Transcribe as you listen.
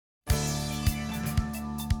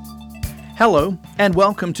Hello, and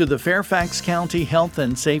welcome to the Fairfax County Health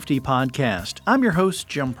and Safety Podcast. I'm your host,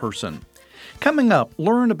 Jim Person. Coming up,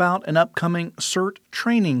 learn about an upcoming CERT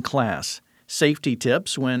training class, safety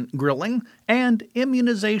tips when grilling, and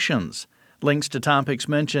immunizations. Links to topics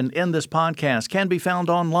mentioned in this podcast can be found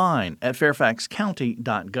online at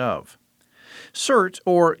fairfaxcounty.gov. CERT,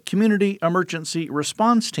 or Community Emergency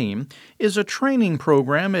Response Team, is a training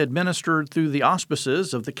program administered through the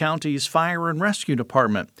auspices of the county's Fire and Rescue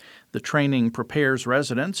Department. The training prepares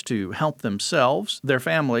residents to help themselves, their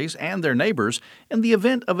families, and their neighbors in the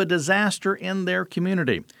event of a disaster in their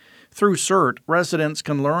community. Through CERT, residents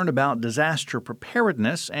can learn about disaster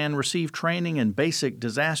preparedness and receive training in basic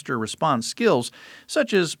disaster response skills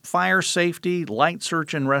such as fire safety, light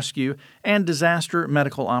search and rescue, and disaster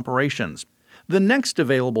medical operations. The next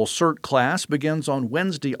available CERT class begins on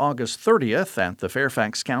Wednesday, August 30th at the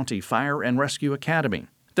Fairfax County Fire and Rescue Academy.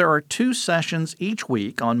 There are 2 sessions each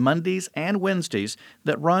week on Mondays and Wednesdays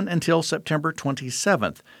that run until September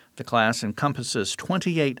 27th. The class encompasses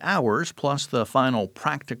 28 hours plus the final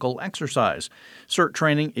practical exercise. CERT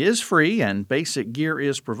training is free and basic gear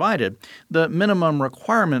is provided. The minimum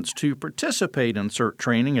requirements to participate in CERT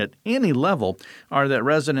training at any level are that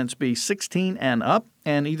residents be 16 and up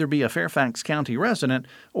and either be a Fairfax County resident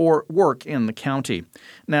or work in the county.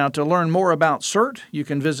 Now, to learn more about CERT, you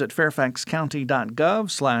can visit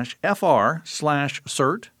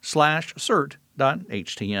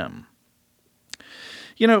fairfaxcounty.gov/fr/cert/cert.htm.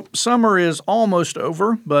 You know, summer is almost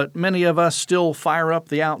over, but many of us still fire up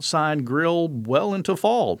the outside grill well into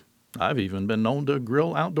fall. I've even been known to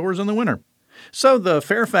grill outdoors in the winter. So the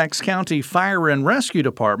Fairfax County Fire and Rescue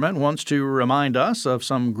Department wants to remind us of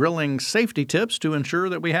some grilling safety tips to ensure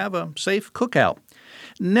that we have a safe cookout.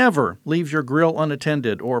 Never leave your grill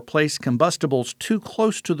unattended or place combustibles too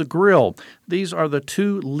close to the grill. These are the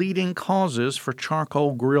 2 leading causes for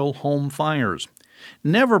charcoal grill home fires.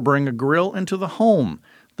 Never bring a grill into the home.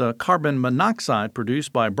 The carbon monoxide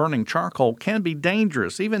produced by burning charcoal can be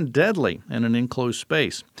dangerous, even deadly, in an enclosed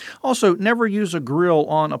space. Also, never use a grill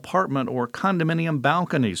on apartment or condominium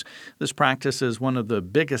balconies. This practice is one of the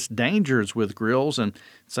biggest dangers with grills, and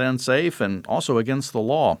it's unsafe and also against the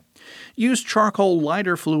law. Use charcoal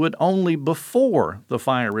lighter fluid only before the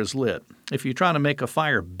fire is lit. If you try to make a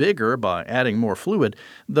fire bigger by adding more fluid,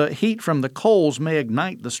 the heat from the coals may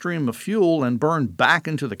ignite the stream of fuel and burn back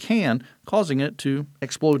into the can, causing it to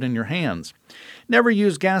explode in your hands. Never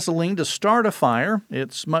use gasoline to start a fire.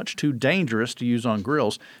 It's much too dangerous to use on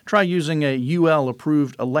grills. Try using a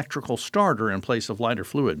UL-approved electrical starter in place of lighter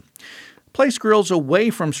fluid. Place grills away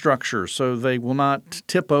from structures so they will not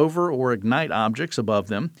tip over or ignite objects above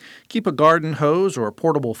them. Keep a garden hose or a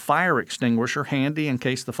portable fire extinguisher handy in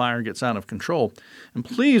case the fire gets out of control. And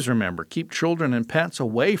please remember, keep children and pets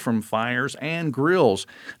away from fires and grills.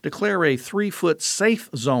 Declare a 3-foot safe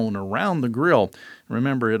zone around the grill.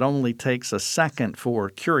 Remember, it only takes a second for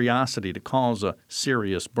curiosity to cause a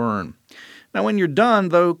serious burn. Now, when you're done,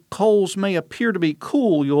 though coals may appear to be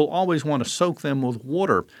cool, you'll always want to soak them with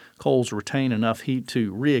water. Coals retain enough heat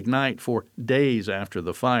to reignite for days after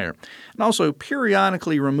the fire. And also,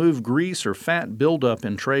 periodically remove grease or fat buildup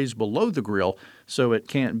in trays below the grill so it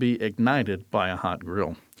can't be ignited by a hot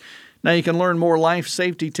grill. Now, you can learn more life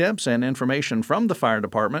safety tips and information from the fire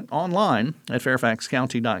department online at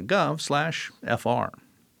fairfaxcounty.gov/fr.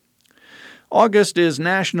 August is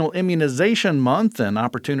National Immunization Month, an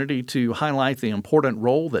opportunity to highlight the important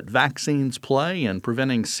role that vaccines play in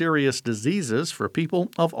preventing serious diseases for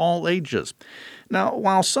people of all ages. Now,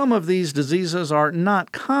 while some of these diseases are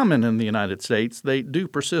not common in the United States, they do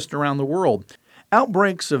persist around the world.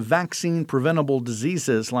 Outbreaks of vaccine-preventable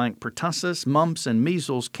diseases like pertussis, mumps, and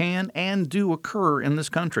measles can and do occur in this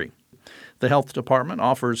country. The Health Department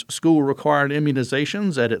offers school-required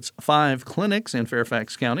immunizations at its 5 clinics in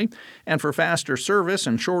Fairfax County, and for faster service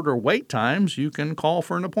and shorter wait times, you can call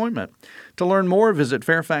for an appointment. To learn more, visit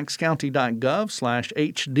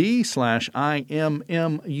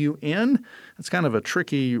fairfaxcounty.gov/hd/IMMUN. It's kind of a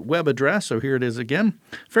tricky web address, so here it is again,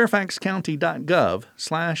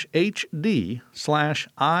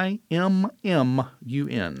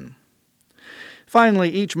 fairfaxcounty.gov/hd/IMMUN. Finally,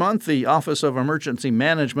 each month, the Office of Emergency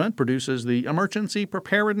Management produces the Emergency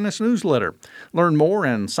Preparedness Newsletter. Learn more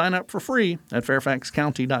and sign up for free at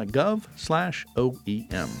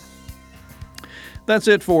fairfaxcounty.gov/OEM. That's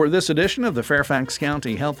it for this edition of the Fairfax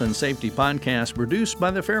County Health and Safety Podcast, produced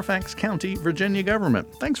by the Fairfax County, Virginia government.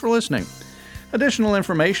 Thanks for listening. Additional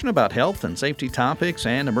information about health and safety topics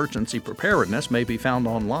and emergency preparedness may be found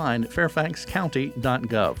online at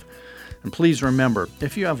fairfaxcounty.gov. And please remember,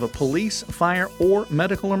 if you have a police, fire, or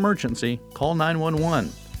medical emergency, call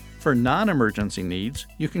 911. For non-emergency needs,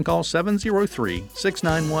 you can call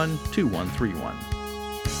 703-691-2131.